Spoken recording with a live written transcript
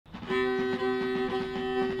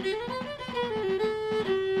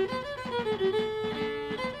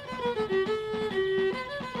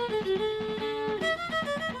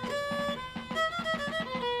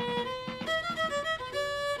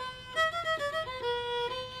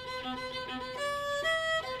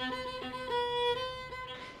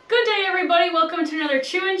everybody, welcome to another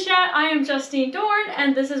Chew and Chat. I am Justine Dorn,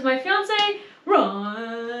 and this is my fiance,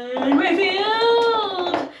 Ron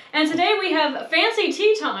Rayfield. And today we have fancy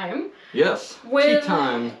tea time. Yes, with tea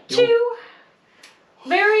time. Two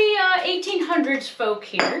very 1800s folk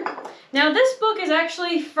here. Now this book is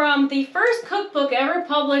actually from the first cookbook ever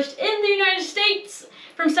published in the United States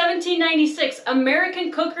from 1796,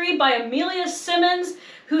 American Cookery by Amelia Simmons,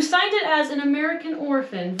 who signed it as an American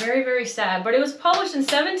orphan. Very, very sad. But it was published in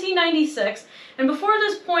 1796, and before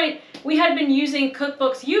this point, we had been using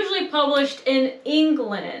cookbooks usually published in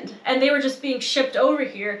England, and they were just being shipped over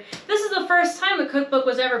here. This is the first time a cookbook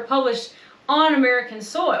was ever published on American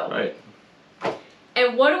soil. Right.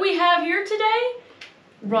 And what do we have here today?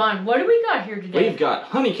 Ron, what do we got here today? We've got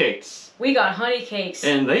honey cakes. We got honey cakes.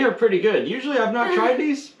 And they are pretty good. Usually I've not tried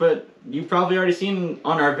these, but you've probably already seen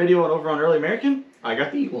on our video over on Early American. I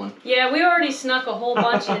got to eat one. Yeah, we already snuck a whole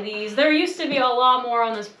bunch of these. There used to be a lot more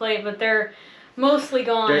on this plate, but they're mostly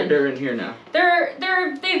gone. They're in here now.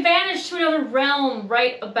 They vanished to another realm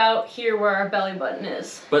right about here where our belly button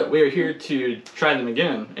is. But we're here to try them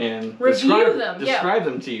again and describe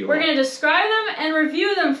them to you. We're going to describe them and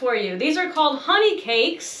review them for you. These are called honey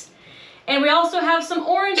cakes. And we also have some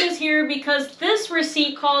oranges here because this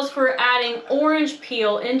receipt calls for adding orange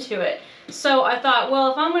peel into it. So I thought,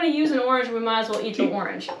 well, if I'm going to use an orange, we might as well eat the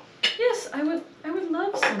orange. Yes, I would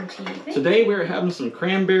love some tea. Today we're having some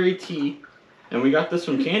cranberry tea, and we got this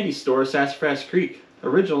from Candy Store, Sassafras Creek.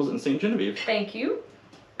 Originals in St. Genevieve. Thank you.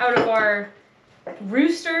 Out of our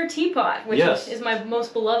Rooster teapot, which is my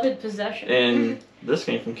most beloved possession. And this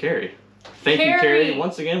came from Carrie. Thank you, Carrie.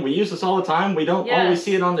 Once again, we use this all the time. We don't always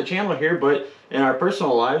see it on the channel here, but in our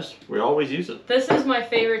personal lives, we always use it. This is my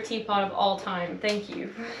favorite teapot of all time. Thank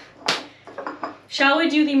you. Shall we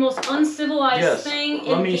do the most uncivilized thing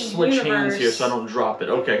in the universe? Let me switch hands here so I don't drop it.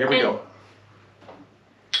 Okay, here we go.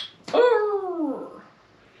 Oh.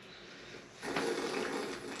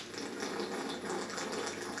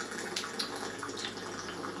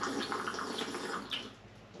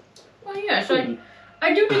 Well, yes,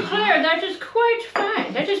 I do declare that is quite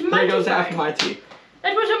fine. That is mighty fine. There goes half my tea.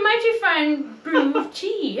 That was a mighty fine brew of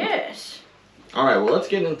tea, yes. Alright, well let's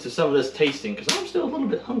get into some of this tasting, because I'm still a little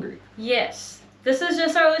bit hungry. Yes. This is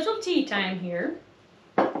just our little tea time here.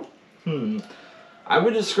 I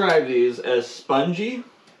would describe these as spongy,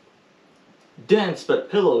 dense but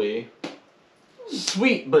pillowy,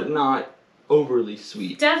 sweet but not overly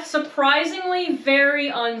sweet. Surprisingly very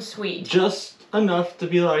unsweet. Just enough to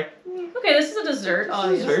be like... Okay, this is a dessert,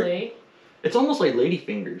 obviously. It's almost like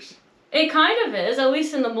ladyfingers. It kind of is, at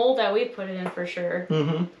least in the mold that we put it in for sure.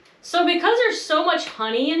 So because there's so much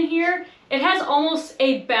honey in here, it has almost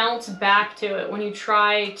a bounce back to it when you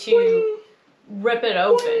try to rip it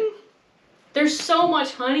open. There's so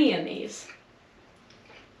much honey in these.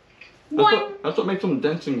 That's what makes them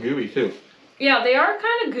dense and gooey too. Yeah, they are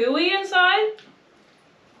kind of gooey inside.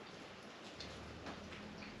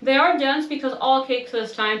 They are dense because all cakes of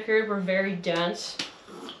this time period were very dense.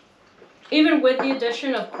 Even with the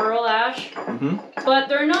addition of pearl ash. But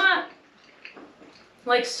they're not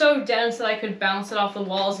like so dense that I could bounce it off the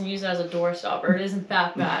walls and use it as a doorstopper. It isn't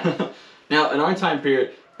that bad. Now, in our time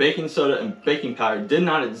period, baking soda and baking powder did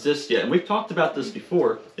not exist yet. And we've talked about this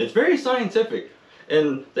before. It's very scientific.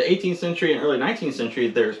 In the 18th century and early 19th century,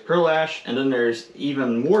 there's pearl ash, and then there's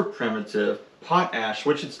even more primitive pot ash,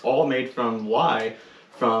 which is all made from lye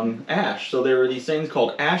from ash. So there were these things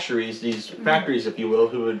called asheries, these factories, if you will,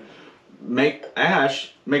 who would make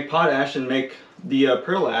ash, make pot ash, and make the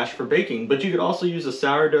pearl ash for baking. But you could also use a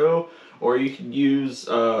sourdough, or you could use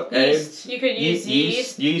eggs. You could use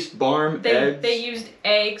yeast, barm, eggs. They used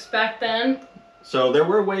eggs back then. So there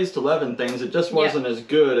were ways to leaven things. It just wasn't as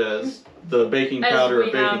good as the baking powder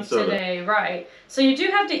or baking soda. Today, right. So you do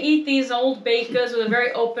have to eat these old baked goods with a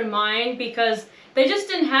very open mind because they just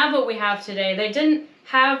didn't have what we have today. They didn't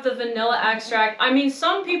have the vanilla extract. I mean,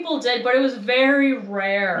 some people did, but it was very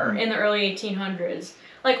rare in the early 1800s.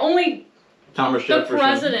 Like only Thomas the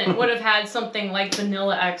president would have had something like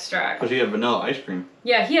vanilla extract. Because he had vanilla ice cream.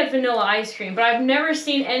 Yeah, he had vanilla ice cream, but I've never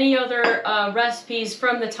seen any other recipes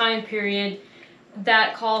from the time period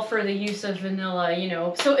that call for the use of vanilla, you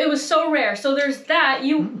know. So it was so rare. So there's that.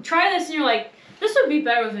 You try this and you're like, this would be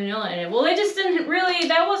better with vanilla in it. Well, they just didn't really,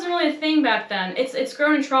 that wasn't really a thing back then. It's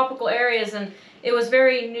grown in tropical areas and it was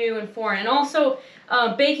very new and foreign. And also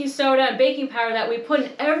baking soda and baking powder that we put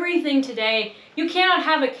in everything today. You cannot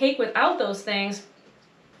have a cake without those things.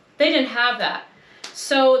 They didn't have that.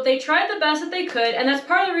 So they tried the best that they could, and that's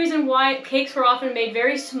part of the reason why cakes were often made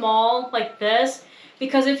very small like this,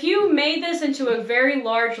 Because if you made this into a very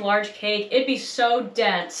large cake, it'd be so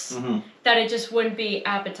dense that it just wouldn't be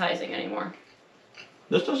appetizing anymore.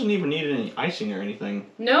 This doesn't even need any icing or anything.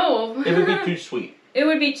 No. It would be too sweet. It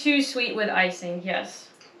would be too sweet with icing, yes.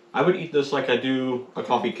 I would eat this like I do a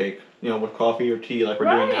coffee cake. You know, with coffee or tea like we're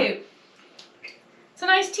doing now. Right. It's a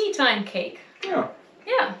nice tea time cake. Yeah.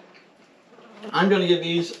 Yeah. I'm going to give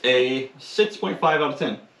these a 6.5 out of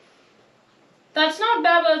 10. That's not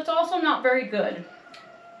bad, but it's also not very good.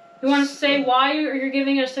 You want to say why you're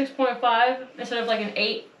giving it a 6.5 instead of like an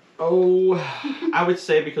 8? Oh, I would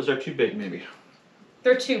say because they're too big, maybe.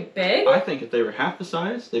 They're too big? I think if they were half the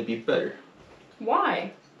size, they'd be better.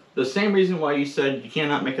 Why? The same reason why you said you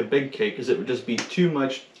cannot make a big cake is it would just be too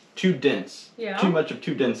dense. Yeah. Too much of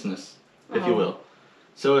too denseness, if you will.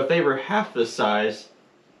 So if they were half the size,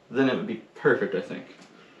 then it would be perfect, I think.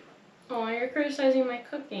 Oh, you're criticizing my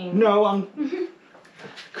cooking. No, I'm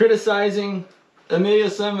criticizing Amelia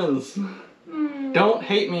Simmons. Don't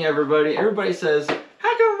hate me, everybody. Everybody says,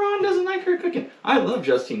 how come Ron doesn't like her cooking? I love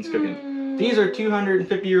Justine's cooking. These are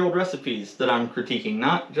 250-year-old recipes that I'm critiquing,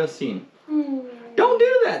 not Justine. Don't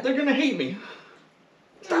do that. They're going to hate me.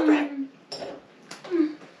 Stop it.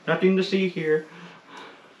 Nothing to see here.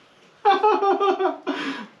 Give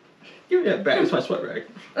me that bag. It's my sweat rag.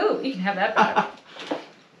 Oh, you can have that back.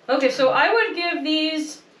 Okay, so I would give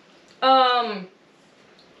these, I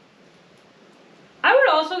would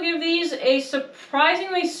also give these a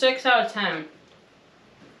surprisingly 6 out of 10.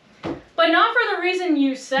 But not for the reason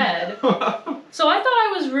you said. So I thought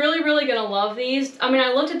I was really gonna love these. I mean,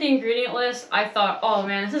 I looked at the ingredient list. I thought, oh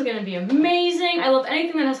man, this is gonna be amazing. I love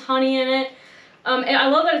anything that has honey in it. And I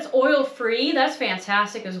love that it's oil-free. That's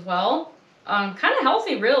fantastic as well. Kind of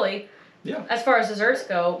healthy, really. Yeah. As far as desserts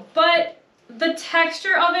go. But the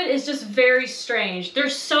texture of it is just very strange.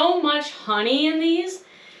 There's so much honey in these.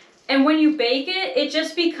 And when you bake it, it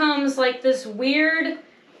just becomes like this weird,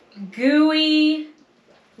 gooey,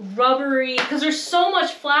 rubbery, because there's so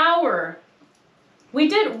much flour. We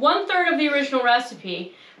did 1/3 of the original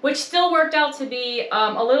recipe, which still worked out to be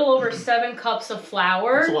a little over 7 cups of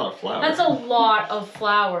flour. That's a lot of flour. That's a lot of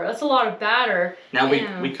flour. That's a lot of batter. Now,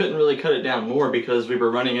 we couldn't really cut it down more because we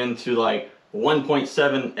were running into like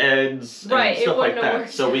 1.7 eggs and stuff like that.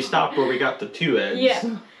 So we stopped where we got to 2 eggs.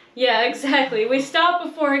 Yeah. Yeah, exactly. We stopped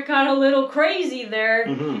before it got a little crazy there.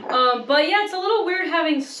 But yeah, it's a little weird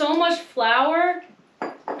having so much flour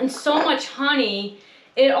and so much honey.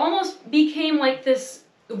 It almost became like this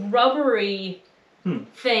rubbery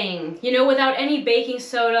thing, you know, without any baking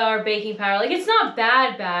soda or baking powder. Like, it's not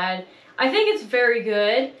bad. I think it's very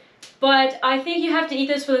good, but I think you have to eat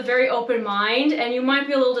this with a very open mind, and you might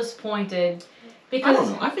be a little disappointed. Because I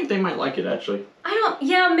don't know. I think they might like it, actually.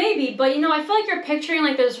 Yeah, maybe, but you know, I feel like you're picturing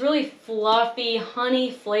like this really fluffy,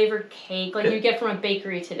 honey-flavored cake like you get from a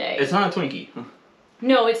bakery today. It's not a Twinkie.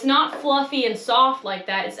 No, it's not fluffy and soft like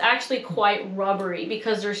that. It's actually quite rubbery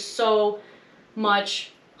because there's so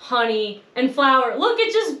much honey and flour. Look,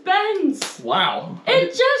 it just bends. Wow.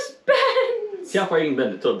 It just bends. See how far you can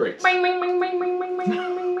bend it till it breaks. Bing, bing, bing, bing, bing, bing, bing,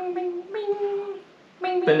 bing, bing, bing, bing,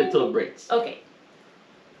 bing, Bend it till it breaks. Okay.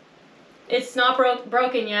 It's not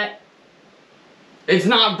broken yet. It's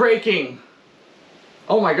not breaking.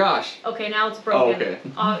 Oh my gosh. Okay, now it's broken.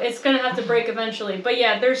 Oh, okay. It's gonna have to break eventually. But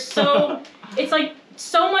yeah, there's so, it's like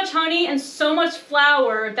so much honey and so much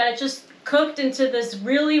flour that it just cooked into this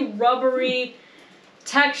really rubbery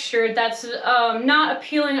texture that's not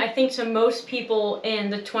appealing, I think, to most people in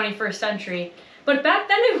the 21st century. But back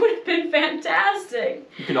then it would have been fantastic.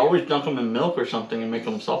 You could always dunk them in milk or something and make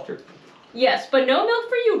them softer. Yes, but no milk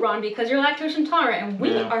for you, Ron, because you're lactose intolerant, and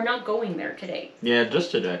we are not going there today. Yeah, just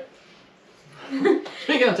today.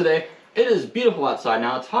 Speaking of today, it is beautiful outside.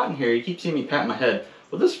 Now, it's hot in here. You keep seeing me pat my head.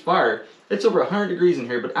 With this fire, it's over 100 degrees in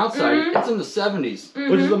here, but outside, it's in the 70s,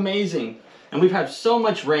 which is amazing. And we've had so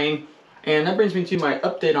much rain, and that brings me to my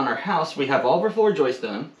update on our house. We have all of our floor joists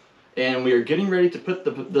done, and we are getting ready to put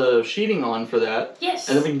the sheeting on for that. Yes.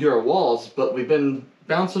 And then we can do our walls, but we've been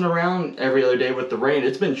bouncing around every other day with the rain.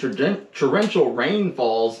 It's been torrential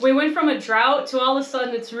rainfalls. We went from a drought to all of a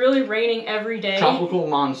sudden it's really raining every day. Tropical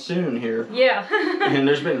monsoon here. Yeah. And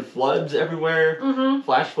there's been floods everywhere,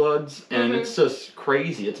 flash floods, and it's just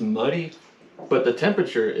crazy. It's muddy, but the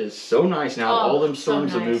temperature is so nice now. All them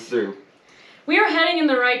storms have moved through. We are heading in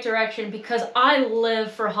the right direction because I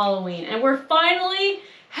live for Halloween, and we're finally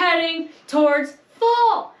heading towards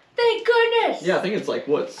fall. Thank goodness! Yeah, I think it's like,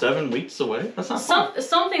 what, 7 weeks away? That's not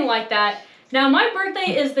something like that. Now, my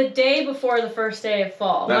birthday is the day before the first day of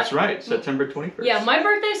fall. That's right, September 21st. Yeah, my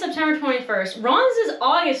birthday is September 21st. Ron's is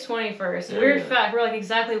August 21st. Weird fact, we're like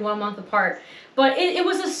exactly 1 month apart. But it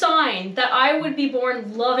was a sign that I would be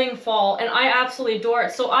born loving fall, and I absolutely adore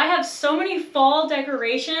it. So I have so many fall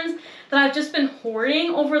decorations that I've just been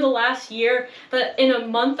hoarding over the last year that in a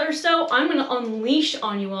month or so, I'm going to unleash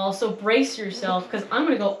on you all. So brace yourself, because I'm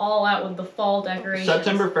going to go all out with the fall decorations.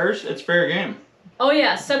 September 1st, it's fair game. Oh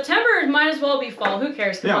yeah, September might as well be fall. Who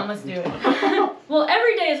cares? Come on, let's do it. Well,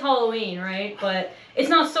 every day is Halloween, right? But it's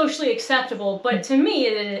not socially acceptable. But to me,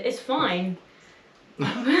 it's fine.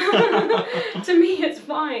 To me, it's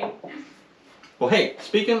fine. Well, hey,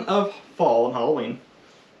 speaking of fall and Halloween,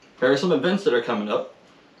 there are some events that are coming up.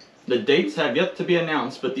 The dates have yet to be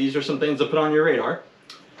announced, but these are some things to put on your radar.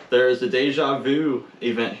 There is the Deja Vu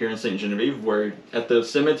event here in St. Genevieve, where at the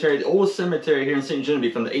cemetery, the oldest cemetery here in St.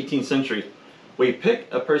 Genevieve from the 18th century, we pick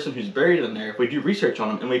a person who's buried in there, we do research on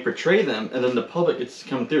them, and we portray them, and then the public gets to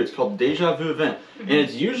come through. It's called Deja Vu event, and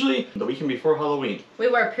it's usually the weekend before Halloween. We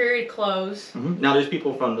wear period clothes. Now there's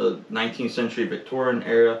people from the 19th century Victorian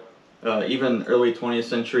era, even early 20th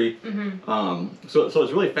century. So it's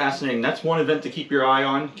really fascinating. That's one event to keep your eye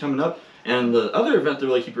on coming up. And the other event to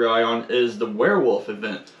really keep your eye on is the werewolf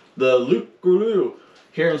event, the Luc Goulou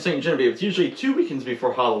here in St. Genevieve. It's usually 2 weekends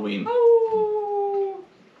before Halloween. Oh,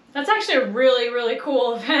 that's actually a really, really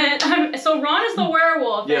cool event. So Ron is the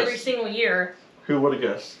werewolf every single year. Who would have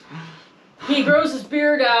guessed? He grows his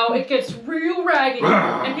beard out, it gets real raggedy,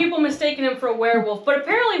 and people mistaken him for a werewolf. But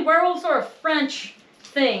apparently werewolves are a French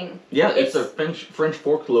thing. Yeah, it's a French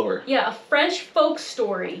folklore. Yeah, a French folk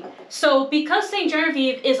story. So because St.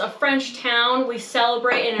 Genevieve is a French town, we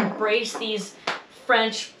celebrate and embrace these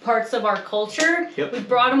French parts of our culture. Yep. We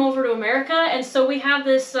brought them over to America, and so we have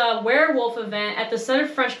this werewolf event at the Center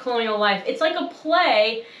for French Colonial Life. It's like a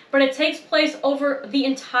play, but it takes place over the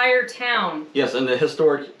entire town. Yes, in the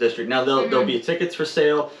historic district. Now there'll be tickets for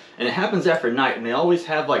sale, and it happens after night, and they always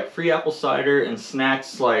have like free apple cider and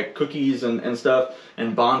snacks like cookies and stuff,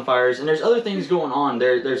 and bonfires, and there's other things going on.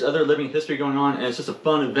 There's other living history going on, and it's just a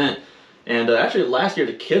fun event. And actually last year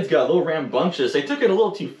the kids got a little rambunctious. They took it a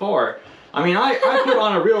little too far. I mean, I put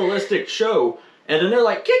on a realistic show, and then they're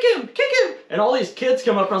like, kick him, and all these kids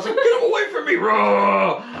come up, and I was like, get him away from me,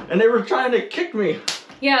 raw! And they were trying to kick me.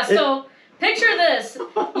 Yeah, so picture this.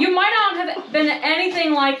 You might not have been at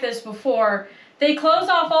anything like this before. They close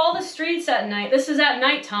off all the streets at night. This is at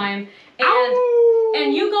nighttime.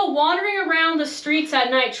 And you go wandering around the streets at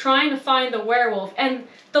night trying to find the werewolf. And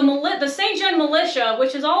the St. Gen militia,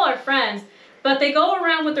 which is all our friends, but they go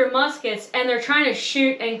around with their muskets and they're trying to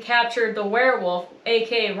shoot and capture the werewolf,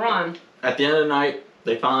 aka Ron. At the end of the night,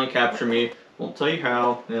 they finally capture me. Won't tell you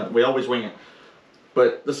how. Yeah, we always wing it.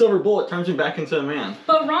 But the silver bullet turns me back into a man.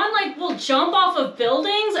 But Ron, like, will jump off of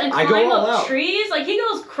buildings and climb up trees. Like, he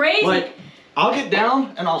goes crazy. Like, I'll get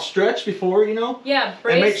down and I'll stretch before, you know? Yeah,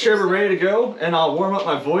 and make sure we're ready to go. And I'll warm up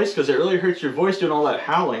my voice because it really hurts your voice doing all that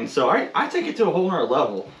howling. So I take it to a whole nother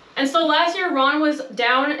level. And so last year, Ron was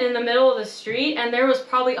down in the middle of the street, and there was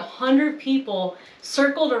probably 100 people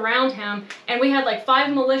circled around him, and we had like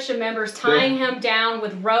 5 militia members tying him down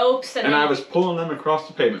with ropes. And I was pulling them across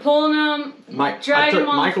the pavement. Pulling them, dragging them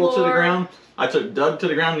on Michael the floor. to the ground. I took Doug to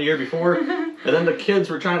the ground the year before, and then the kids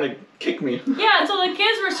were trying to kick me. Yeah, so the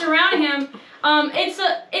kids were surrounding him.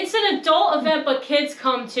 It's an adult event, but kids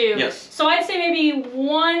come too. Yes. So I'd say maybe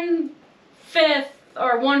 1/5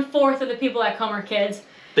 or 1/4 of the people that come are kids.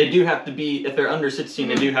 They do have to be, if they're under 16,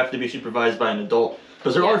 they do have to be supervised by an adult.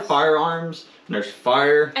 Because there are firearms, and there's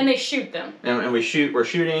fire. And they shoot them. And we're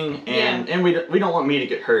shooting, and we don't want me to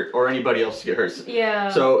get hurt, or anybody else to get hurt. Yeah.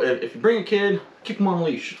 So if you bring a kid, keep them on a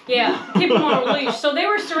leash. Yeah, keep them on a leash. So they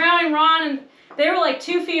were surrounding Ron, and they were like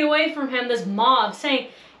 2 feet away from him, this mob, saying,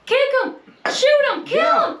 kick him, shoot him, kill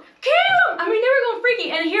him. Kill him! I mean, they were going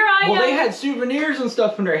freaky, and here I am. Well, they had souvenirs and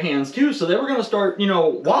stuff in their hands, too, so they were going to start,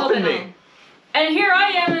 whopping me. And here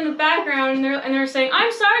I am in the background, and they're saying, I'm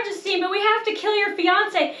sorry, Justine, but we have to kill your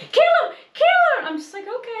fiance. Kill him! Kill him! I'm just like,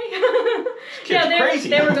 okay. Yeah, crazy.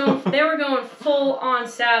 They were going full on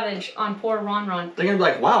savage on poor Ron. They're gonna be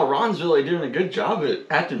like, wow, Ron's really doing a good job at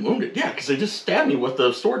acting wounded. Yeah, because they just stabbed me with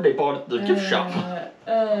the sword they bought at the gift shop.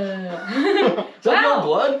 Is that real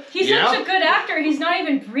blood? He's such a good actor. He's not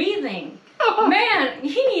even breathing. Man,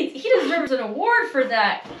 he deserves an award for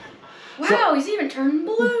that. Wow, he's even turning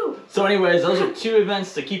blue. So anyways, those are 2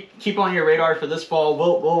 events to keep on your radar for this fall.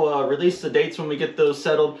 We'll release the dates when we get those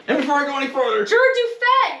settled. And before I go any further,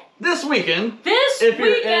 this weekend,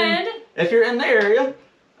 if you're in the area,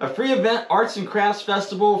 a free event, Arts and Crafts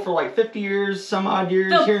Festival for like 50 years, some odd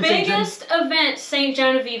years here in St. Genevieve. The biggest event St.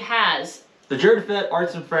 Genevieve has. The Jerdefet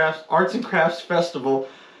Arts and Crafts Festival.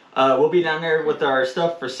 We'll be down there with our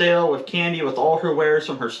stuff for sale, with Candy, with all her wares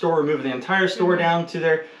from her store. We're moving the entire store down to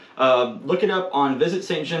there. Look it up on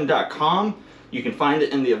visitstjean.com. You can find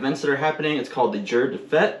it in the events that are happening. It's called the Jour de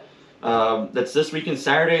Fête. That's this weekend,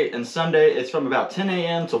 Saturday and Sunday. It's from about 10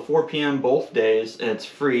 a.m. till 4 p.m. both days, and it's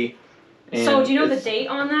free. And so do you know the date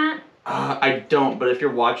on that? I don't, but if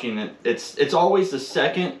you're watching it, it's always the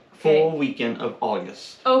second full weekend of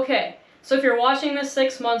August. Okay, so if you're watching this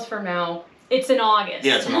 6 months from now, it's in August.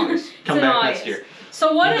 Yeah, it's in August. Come back next year.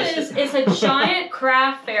 So what it is, it's a giant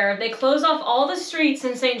craft fair. They close off all the streets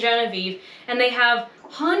in St. Genevieve, and they have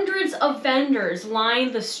hundreds of vendors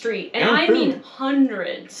line the street. And I mean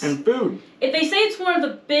hundreds. And food. They say it's one of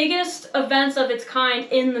the biggest events of its kind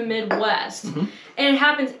in the Midwest. Mm-hmm. And it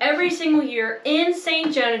happens every single year in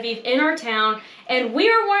St. Genevieve, in our town. And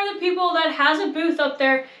we are one of the people that has a booth up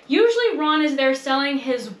there. Usually Ron is there selling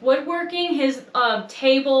his woodworking, his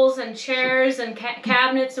tables and chairs and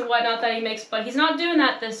cabinets and whatnot that he makes. But he's not doing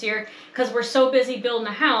that this year because we're so busy building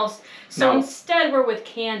a house. So instead we're with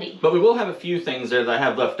candy. But we will have a few things there that I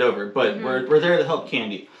have left over. But we're there to help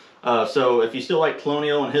candy. So if you still like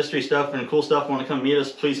colonial and history stuff and cool stuff, want to come meet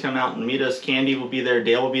us, please come out and meet us. Candy will be there.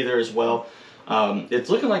 Dale will be there as well. It's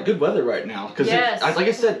looking like good weather right now. Because like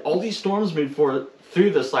I said, all these storms moved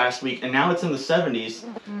through this last week, and now it's in the 70s.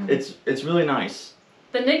 It's really nice.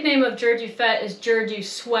 The nickname of Jour du Fête is Jour du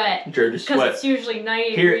Sweat. Jour du Sweat. Because it's usually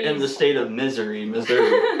 90 Here degrees. in the state of Missouri.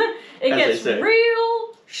 It gets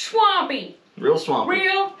real swampy. Real swampy.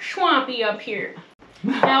 Real swampy up here.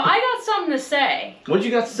 Now, I got something to say. What you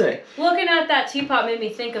got to say? Looking at that teapot made me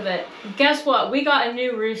think of it. Guess what? We got a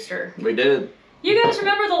new rooster. We did. You guys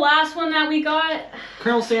remember the last one that we got?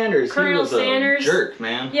 Colonel Sanders. Colonel Sanders. A jerk,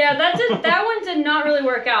 man. Yeah, that one did not really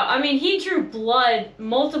work out. I mean, he drew blood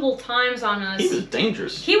multiple times on us. He was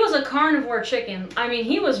dangerous. He was a carnivore chicken. I mean,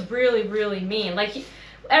 he was really, really mean. Like,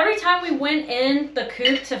 every time we went in the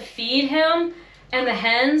coop to feed him and the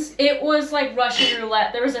hens, it was like Russian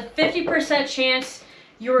roulette. There was a 50% chance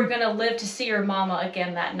you were gonna live to see your mama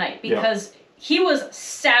again that night because he was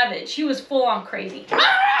savage. He was full on crazy.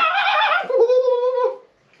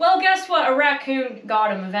 Well, guess what? A raccoon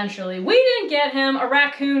got him eventually. We didn't get him. A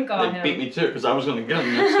raccoon got him. They beat me too because I was gonna get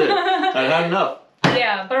him the next day. I'd had enough.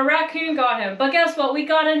 Yeah, but a raccoon got him. But guess what? We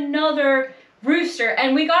got another rooster,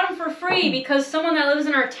 and we got him for free because someone that lives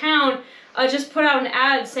in our town just put out an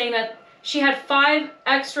ad saying that she had 5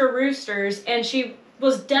 extra roosters and she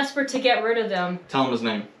was desperate to get rid of them. Tell him his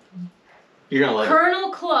name. You're gonna like Colonel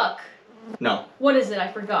Cluck. No. What is it?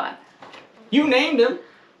 I forgot. You named him.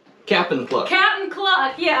 Captain Cluck. Captain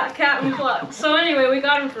Cluck. Yeah, Captain Cluck. So anyway, we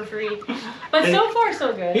got him for free. But so far,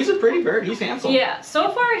 so good. He's a pretty bird. He's handsome. Yeah. So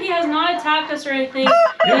far, he has not attacked us or anything.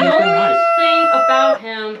 The only thing about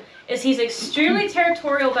him is he's extremely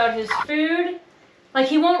territorial about his food. Like,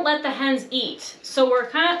 he won't let the hens eat. So we're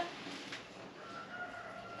kind of...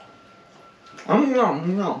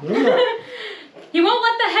 He won't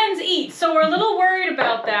let the hens eat, so we're a little worried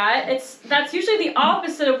about that. That's usually the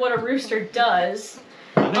opposite of what a rooster does.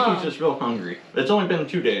 I think he's just real hungry. It's only been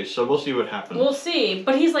 2 days, so we'll see what happens. We'll see,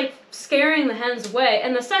 but he's like scaring the hens away.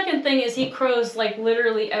 And the second thing is he crows like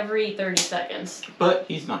literally every 30 seconds. But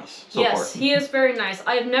he's nice so far. Yes, he is very nice.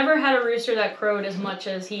 I've never had a rooster that crowed as much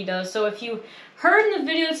as he does. So if you heard in the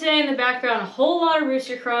video today in the background a whole lot of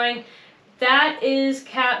rooster crowing, that is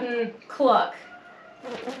Captain Cluck.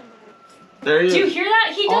 There he is. Do you hear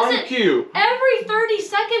that? He does it on cue. every 30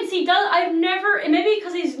 seconds. He does. I've never, maybe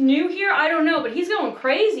because he's new here, I don't know, but he's going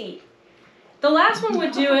crazy. The last one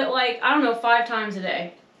would do it like, I don't know, 5 times a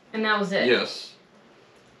day. And that was it. Yes.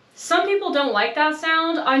 Some people don't like that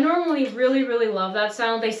sound. I normally really, really love that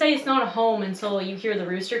sound. They say it's not a home until you hear the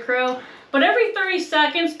rooster crow. But every 30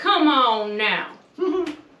 seconds, come on now.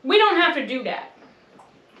 We don't have to do that.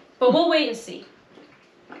 But we'll wait and see.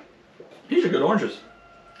 These are good oranges.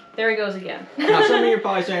 There he goes again. Now some of you are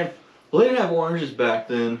probably saying, well, they didn't have oranges back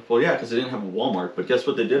then. Well, yeah, because they didn't have a Walmart. But guess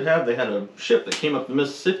what they did have? They had a ship that came up the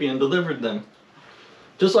Mississippi and delivered them.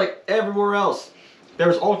 Just like everywhere else. There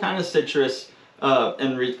was all kind of citrus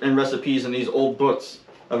and recipes in these old books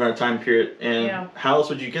of our time period. And how else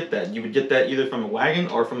would you get that? You would get that either from a wagon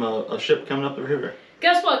or from a ship coming up the river.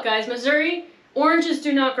 Guess what, guys? Missouri, oranges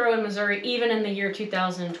do not grow in Missouri, even in the year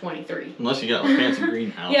 2023. Unless you got a fancy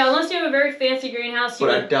greenhouse. Yeah, unless you have a very fancy greenhouse. But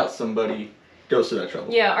I doubt somebody goes to that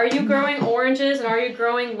trouble. Yeah, are you growing oranges and are you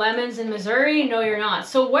growing lemons in Missouri? No, you're not.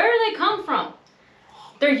 So where do they come from?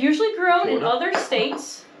 They're usually grown in other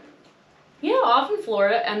states. Yeah, off in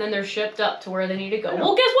Florida, and then they're shipped up to where they need to go.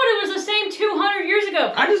 Well, guess what? It was the same 200 years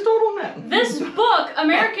ago. I just told them that. This book,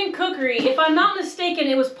 American Cookery, if I'm not mistaken,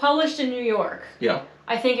 it was published in New York. Yeah.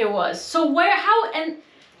 I think it was. So where, how, and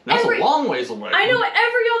That's a long ways away. I know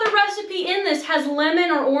every other recipe in this has lemon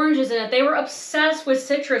or oranges in it. They were obsessed with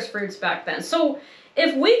citrus fruits back then. So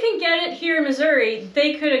if we can get it here in Missouri,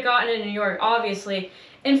 they could have gotten it in New York, obviously.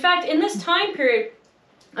 In fact, in this time period,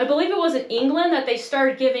 I believe it was in England that they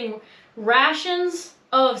started giving rations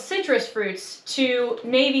of citrus fruits to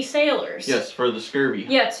Navy sailors. Yes, for the scurvy.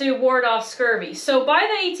 Yeah, to ward off scurvy. So by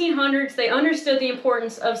the 1800s, they understood the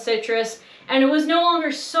importance of citrus, and it was no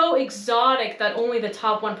longer so exotic that only the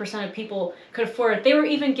top 1% of people could afford it. They were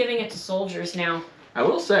even giving it to soldiers now. I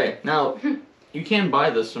will say, now, you can buy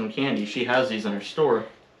this from Candy. She has these in her store.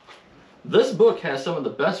 This book has some of the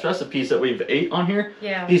best recipes that we've ate on here.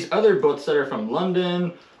 Yeah. These other books that are from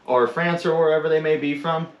London or France or wherever they may be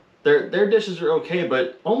from, their dishes are okay,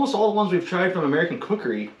 but almost all the ones we've tried from American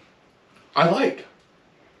Cookery, I like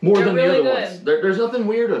more They're than really the other good. ones. There's nothing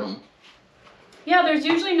weird in them. Yeah, there's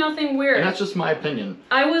usually nothing weird. And that's just my opinion.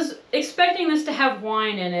 I was expecting this to have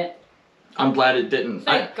wine in it. I'm glad it didn't.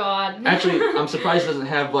 Thank God. Actually, I'm surprised it doesn't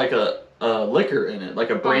have like a liquor in it,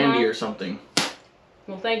 like a brandy or something.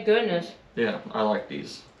 Well, thank goodness. Yeah, I like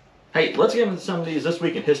these. Hey, let's get into some of these this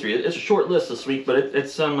week in history. It's a short list this week, but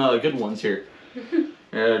it's some good ones here.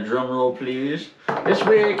 Drum roll, please. This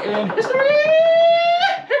week in history!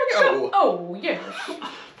 Here we go! Oh, yes.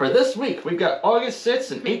 For this week, we've got August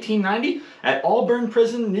 6th in 1890 at Auburn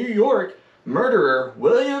Prison, New York. Murderer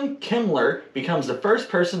William Kimler becomes the first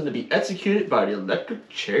person to be executed by the electric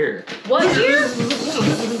chair. What year?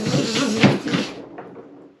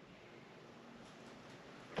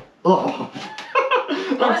 Oh.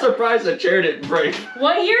 I'm surprised the chair didn't break.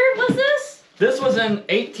 What year was this? This was in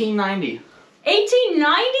 1890.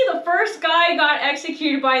 1890, the first guy got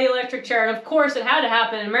executed by the electric chair, and of course it had to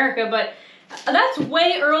happen in America, but that's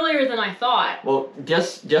way earlier than I thought. Well,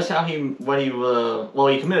 guess how he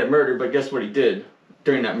committed murder, but guess what he did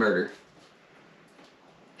during that murder?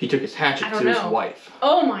 He took his hatchet to his wife.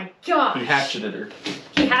 Oh my gosh. He hatcheted her.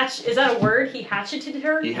 Is that a word? He hatcheted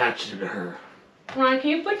her? He hatcheted her. Ron,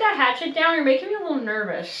 can you put that hatchet down? You're making me a little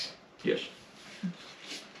nervous. Yes.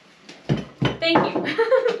 Thank you.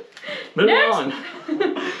 Moving on.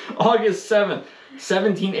 August 7th,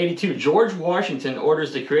 1782, George Washington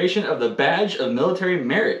orders the creation of the Badge of Military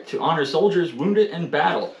Merit to honor soldiers wounded in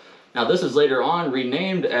battle. Now, this is later on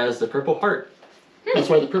renamed as the Purple Heart. That's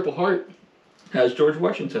why the Purple Heart has George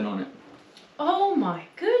Washington on it. Oh my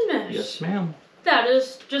goodness. Yes, ma'am. That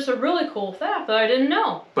is just a really cool fact that I didn't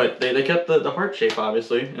know. But they kept the heart shape,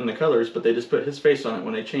 obviously, and the colors, but they just put his face on it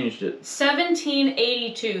when they changed it.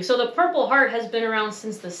 1782. So the Purple Heart has been around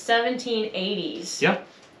since the 1780s. Yep.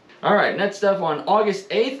 All right, next up on August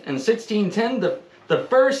 8th in 1610, the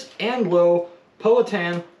First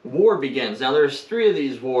Anglo-Powhatan War begins. Now, there's 3 of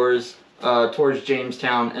these wars towards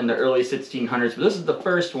Jamestown in the early 1600s, but this is the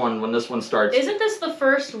first one when this one starts. Isn't this the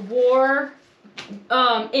first war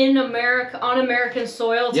in America, on American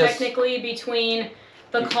soil, yes. technically, between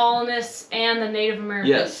the colonists and the Native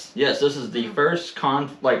Americans? Yes, this is the first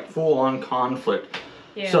full-on conflict.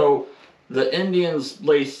 Yeah. So the Indians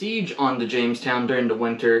lay siege on the Jamestown during the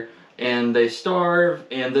winter, and they starve,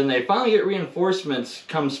 and then they finally get reinforcements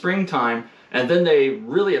come springtime, and then they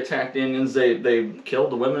really attacked the Indians. They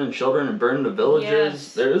killed the women and children and burned the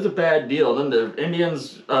villages. Yes. It was a bad deal. Then the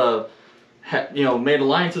Indians made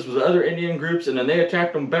alliances with other Indian groups, and then they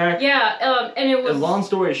attacked them back. Yeah, and it was... And long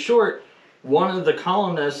story short, one of the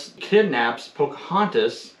colonists kidnaps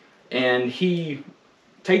Pocahontas, and he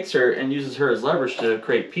takes her and uses her as leverage to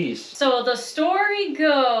create peace. So the story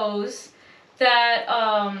goes that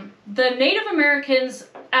the Native Americans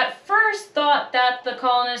at first thought that the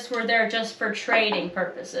colonists were there just for trading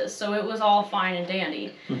purposes, so it was all fine and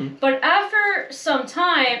dandy. Mm-hmm. But after some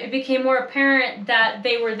time, it became more apparent that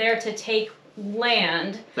they were there to take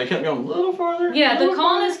land. They kept going a little farther? Yeah, the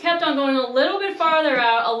colonists kept on going a little bit farther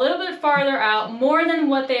out, more than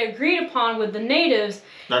what they agreed upon with the natives.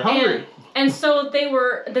 They're hungry. And so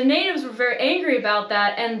the natives were very angry about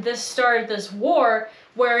that, and this started this war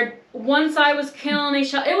where one side was killing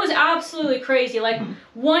each other. It was absolutely crazy. Like,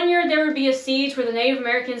 one year there would be a siege where the Native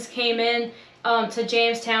Americans came in to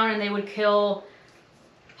Jamestown, and they would kill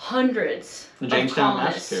hundreds The of Jamestown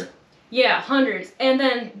colonists. Massacre. Yeah, hundreds. And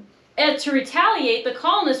then to retaliate, the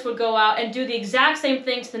colonists would go out and do the exact same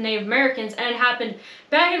thing to the Native Americans, and it happened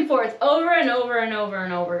back and forth over and over and over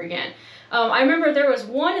and over again. I remember there was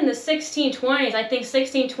one in the 1620s, I think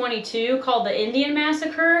 1622, called the Indian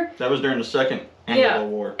Massacre. That was during the Second Anglo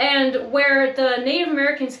War. And where the Native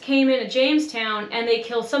Americans came into Jamestown and they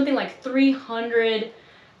killed something like 300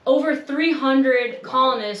 over 300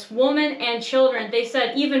 colonists, women and children. They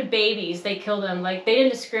said even babies, they killed them. Like, they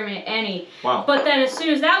didn't discriminate any. Wow. But then as soon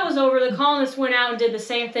as that was over, the colonists went out and did the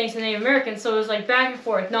same things to Native Americans. So it was like back and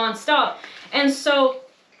forth, nonstop. And so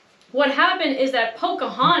what happened is that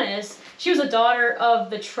Pocahontas, she was a daughter of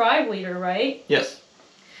the tribe leader, right? Yes.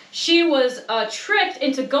 She was tricked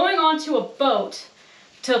into going onto a boat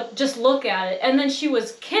to just look at it. And then she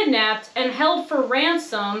was kidnapped and held for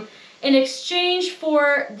ransom in exchange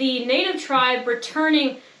for the native tribe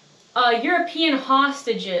returning European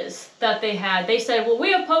hostages that they had. They said, well,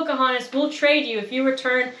 we have Pocahontas, we'll trade you if you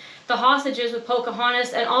return the hostages with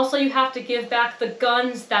Pocahontas, and also you have to give back the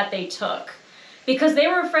guns that they took. Because they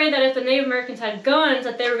were afraid that if the Native Americans had guns,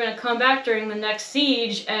 that they were going to come back during the next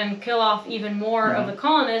siege and kill off even more of the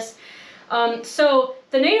colonists. So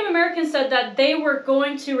the Native Americans said that they were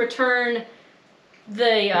going to return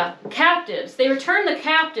the captives. They returned the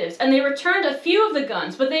captives, and they returned a few of the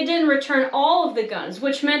guns, but they didn't return all of the guns,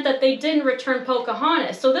 which meant that they didn't return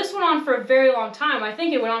Pocahontas. So this went on for a very long time. I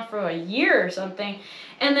think it went on for a year or something.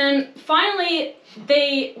 And then finally,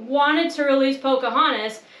 they wanted to release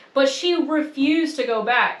Pocahontas, but she refused to go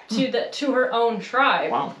back to her own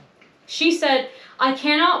tribe. Wow. She said, I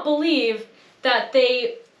cannot believe that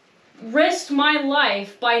they risked my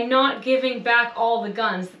life by not giving back all the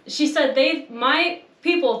guns. She said my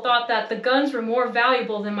people thought that the guns were more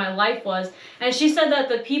valuable than my life was, and she said that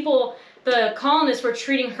the colonists were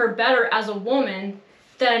treating her better as a woman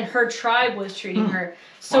than her tribe was treating her.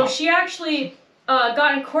 So she actually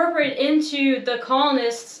got incorporated into the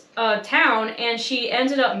colonists' town, and she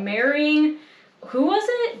ended up marrying, who was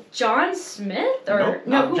it? John Smith? Or nope,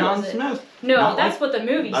 not John was Smith. No, not that's what the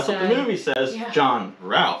movie That's said. what the movie says. Yeah. John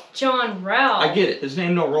Ralph. John Ralph. I get it. His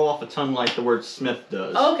name don't roll off the tongue like the word Smith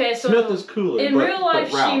does. Okay, so Smith is cooler. in real life,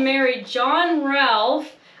 but Ralph. she married John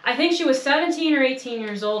Ralph. I think she was 17 or 18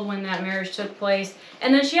 years old when that marriage took place.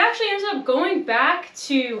 And then she actually ends up going back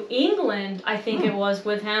to England, I think it was,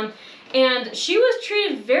 with him. And she was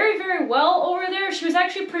treated very, very well over there. She was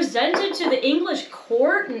actually presented to the English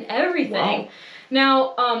court and everything. Wow.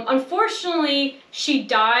 Now, unfortunately, she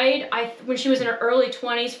died when she was in her early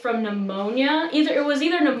 20s from pneumonia. It was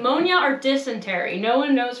either pneumonia or dysentery. No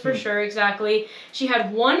one knows for sure exactly. She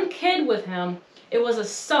had one kid with him. It was a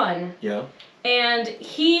son. Yeah. And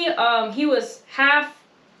he was half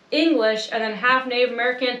English and then half Native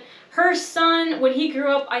American. Her son, when he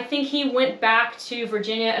grew up, I think he went back to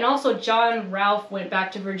Virginia, and also John Ralph went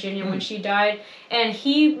back to Virginia when she died, and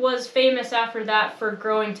he was famous after that for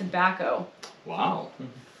growing tobacco. Wow.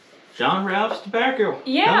 John Ralph's tobacco.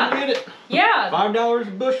 Yeah. Come get it. Yeah. $5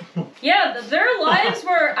 a bushel. Yeah, their lives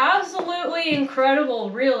were absolutely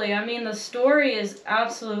incredible, really. I mean, the story is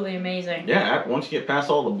absolutely amazing. Yeah, once you get past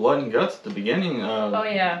all the blood and guts at the beginning, Oh,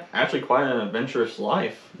 yeah. actually quite an adventurous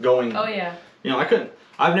life going. Oh, yeah. You know,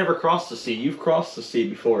 I've never crossed the sea. You've crossed the sea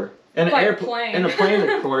before. In an plane. In a plane,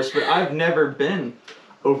 of course, but I've never been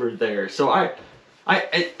over there. So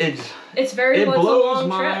It's very much a blows long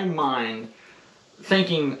my trip. mind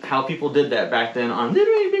thinking how people did that back then on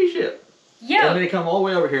little bitty ship. Yeah. And they come all the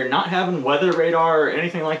way over here, not having weather radar or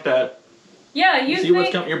anything like that. Yeah, You see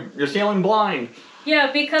what's coming. You're sailing blind.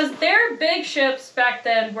 Yeah, because their big ships back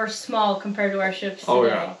then were small compared to our ships today. Oh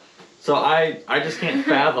yeah. So I just can't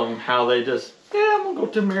fathom how they just, I'm gonna go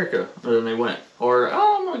to America, and then they went, or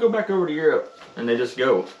I'm gonna go back over to Europe, and they just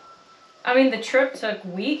go. I mean, the trip took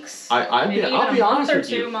weeks. I'll be honest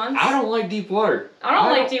with you. Months. I don't like deep water. I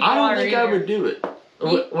don't like deep water. I don't think I either. would do it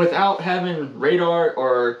without having radar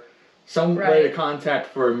or some way to contact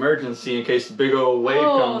for emergency in case a big old wave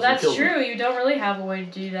comes and kills that's true. me. You don't really have a way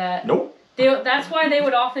to do that. Nope. That's why they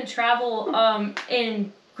would often travel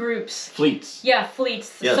in groups. Fleets. Yeah,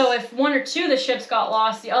 fleets. Yes. So if one or two of the ships got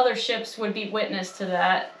lost, the other ships would be witness to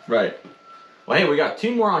that. Right. Well, hey, we got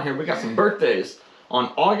two more on here. We got some birthdays. On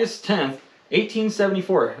August 10th,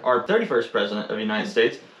 1874, our 31st president of the United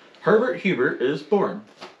States, Herbert Hoover, is born.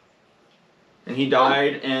 And he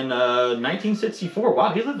died in 1964.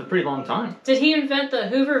 Wow, he lived a pretty long time. Did he invent the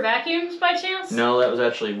Hoover vacuums by chance? No, that was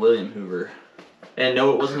actually William Hoover. And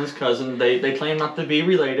no, it wasn't his cousin. They claim not to be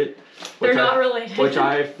related. They're not related. Which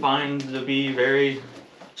I find to be very...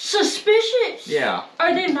 suspicious. Yeah.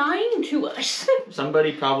 Are they lying to us?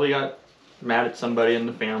 Somebody probably got mad at somebody in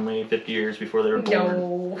the family 50 years before they were born.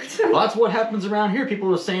 No. Well, that's what happens around here. People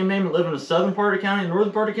with the same name that live in the southern part of the county and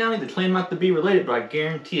northern part of the county, they claim not to be related, but I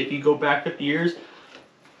guarantee if you go back 50 years,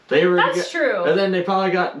 they were... That's true. And then they probably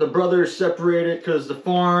got the brothers separated because the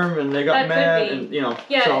farm, and they got mad, and, you know,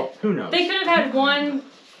 so who knows? They could have had one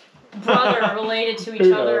brother related to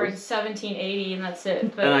each other in 1780, and that's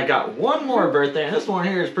it. But and I got one more birthday, and this one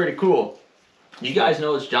here is pretty cool. You guys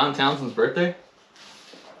know it's John Townsend's birthday?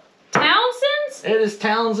 Townsend's? It is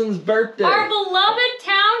Townsend's birthday. Our beloved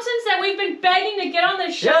Townsend's that we've been begging to get on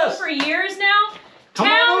the show for years now. Come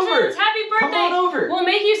on over. Townsend's, happy birthday. Come on over. We'll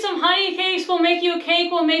make you some honey cakes. We'll make you a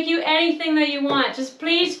cake. We'll make you anything that you want. Just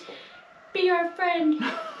please be our friend.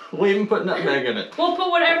 We'll even put nutmeg in it. We'll put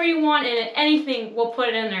whatever you want in it. Anything, we'll put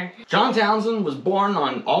it in there. John Townsend was born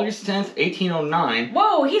on August 10th, 1809.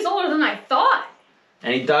 Whoa, he's older than I thought.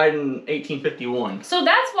 And he died in 1851. So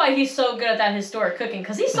that's why he's so good at that historic cooking,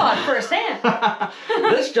 because he saw it firsthand.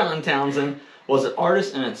 This John Townsend was an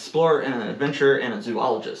artist, an explorer, and an adventurer, and a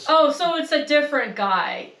zoologist. Oh, so it's a different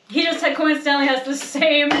guy. He just coincidentally has the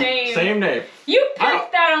same name. Same name. You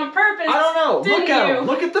picked that on purpose. I don't know. Look at him.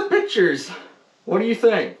 Look at the pictures. What do you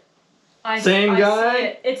think? Same guy? See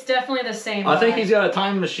it. It's definitely the same guy. I think he's got a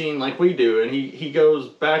time machine like we do, and he goes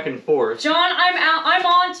back and forth. John, I'm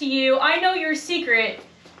on to you. I know your secret.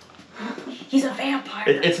 He's a vampire.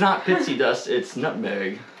 It's not pixie dust, it's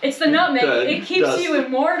nutmeg. It's the nutmeg. It keeps you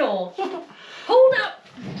immortal. Hold up.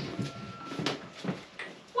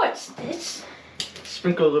 What's this?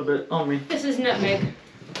 Sprinkle a little bit on me. This is nutmeg.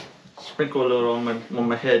 Sprinkle a little on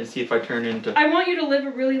my head, see if I turn into... I want you to live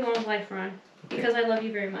a really long life, Ron. Because I love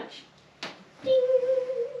you very much. Ding.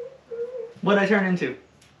 What'd I turn into?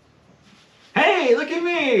 Hey, look at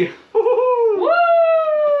me! Woo!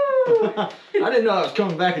 I didn't know I was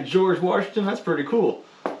coming back at George Washington. That's pretty cool.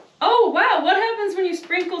 Oh, wow. What happens when you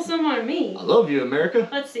sprinkle some on me? I love you, America.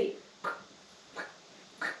 Let's see.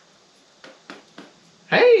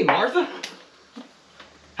 Hey, Martha.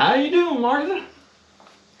 How you doing, Martha?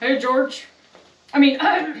 Hey, George. I mean,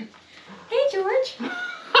 hey, George.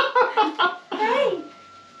 Hey.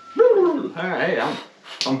 Alright,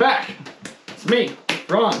 I'm back. It's me,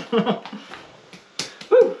 Ron.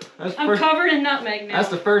 Woo, I'm covered in nutmeg now. That's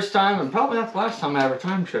the first time, and probably not the last time I ever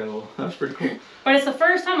time travel. That's pretty cool. But it's the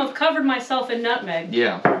first time I've covered myself in nutmeg.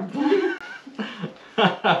 Yeah.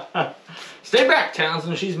 Stay back,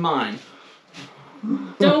 Townsend. She's mine.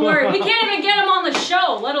 Don't worry. We can't even get him on the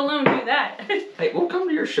show, let alone do that. Hey, we'll come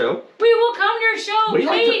to your show. We will come to your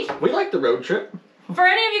show. We like the road trip. For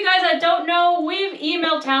any of you guys that don't know, we've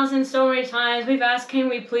emailed Townsend so many times. We've asked, can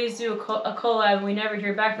we please do a collab, and we never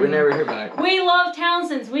hear back from him. We never hear back. We love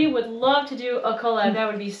Townsend's. We would love to do a collab. That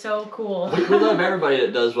would be so cool. We love everybody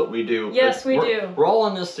that does what we do. Yes, we do. We're all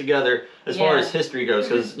in this together as far as history goes,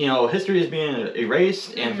 because, you know, history is being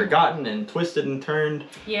erased and forgotten and twisted and turned.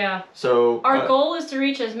 Yeah. So our goal is to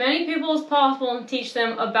reach as many people as possible and teach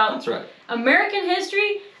them about American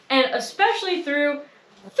history, and especially through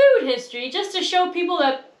food history, just to show people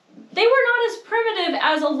that they were not as primitive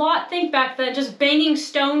as a lot think back then, just banging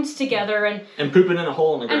stones together and pooping in a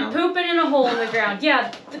hole in the ground. And pooping in a hole in the ground.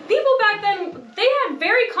 Yeah, the people back then, they had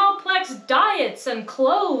very complex diets and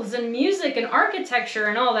clothes and music and architecture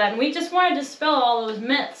and all that, and we just wanted to dispel all those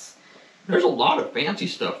myths. There's a lot of fancy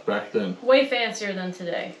stuff back then. Way fancier than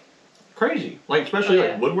today. Crazy. Like, especially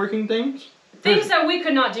like woodworking things. Things that we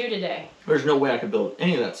could not do today. There's no way I could build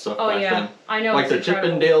any of that stuff back then. I know. Like the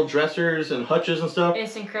Chippendale dressers and hutches and stuff.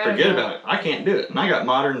 It's incredible. Forget about it. I can't do it. And I got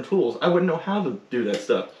modern tools. I wouldn't know how to do that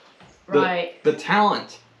stuff. Right. The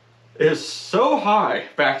talent is so high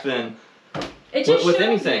back then. It just with shows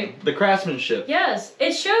anything. You. The craftsmanship. Yes.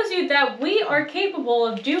 It shows you that we are capable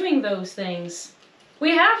of doing those things.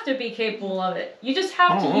 We have to be capable of it. You just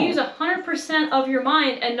have to use 100% of your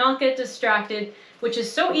mind and not get distracted, which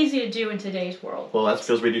is so easy to do in today's world. Well, that's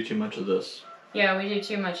because we do too much of this. Yeah, we do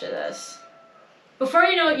too much of this. Before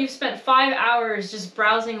you know it, you've spent 5 hours just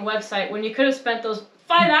browsing a website when you could have spent those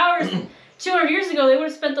 5 hours 200 years ago. They would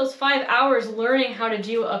have spent those 5 hours learning how to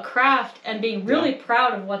do a craft and being really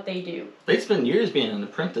proud of what they do. They'd spend years being an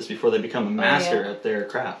apprentice before they become a master at their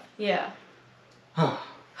craft. Yeah.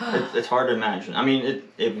 It's hard to imagine. I mean,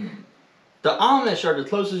 the Amish are the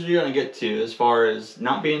closest you're going to get to as far as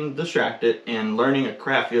not being distracted and learning a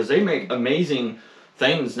craft, because they make amazing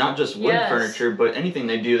things, not just wood furniture, but anything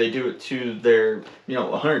they do it to their,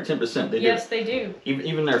 110%. Yes, they do.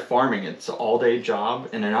 Even their farming, it's an all-day job,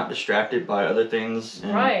 and they're not distracted by other things.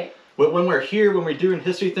 And right. When we're here, when we're doing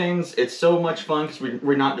history things, it's so much fun because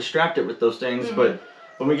we're not distracted with those things, but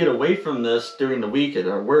when we get away from this during the week at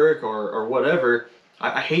our work or whatever,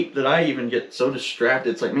 I hate that I even get so distracted.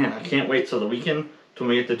 It's like, man, I can't wait till the weekend till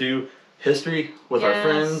we get to do history with our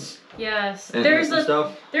friends. Yes. And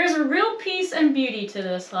stuff. There's a real peace and beauty to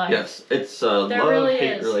this life. Yes, it's a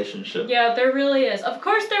love-hate relationship. Yeah, there really is. Of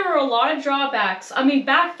course, there were a lot of drawbacks. I mean,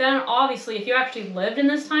 back then, obviously, if you actually lived in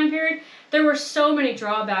this time period, there were so many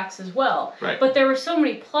drawbacks as well. Right. But there were so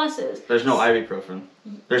many pluses. There's no ibuprofen.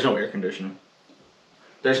 There's no air conditioning.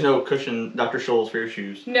 There's no cushion, Dr. Scholl's for your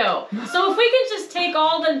shoes. No. So if we could just take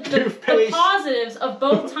all the positives of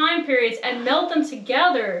both time periods and melt them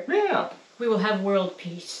together, Yeah. we will have world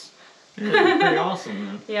peace. Yeah, that'd be pretty awesome,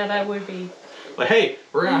 man. Yeah, that would be. But hey,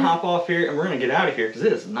 we're gonna hop off here and we're gonna get out of here because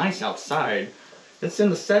it is nice outside. It's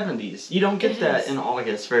in the 70s. You don't get that in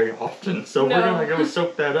August very often, so we're gonna go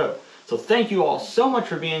soak that up. So thank you all so much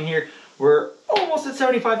for being here. We're almost at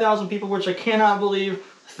 75,000 people, which I cannot believe.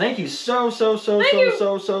 Thank you so much.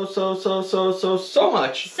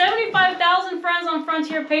 75,000 friends on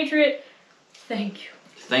Frontier Patriot. Thank you.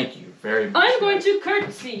 Thank you very much. I'm going to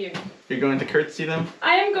curtsy you. You're going to curtsy them?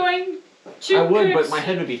 I am going to I would, curtsy. but my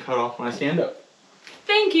head would be cut off when I stand up.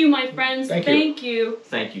 Thank you, my friends. Thank you.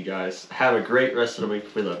 Thank you, guys. Have a great rest of the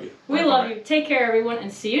week. We love you. We love you. Take care, everyone,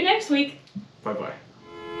 and see you next week. Bye-bye.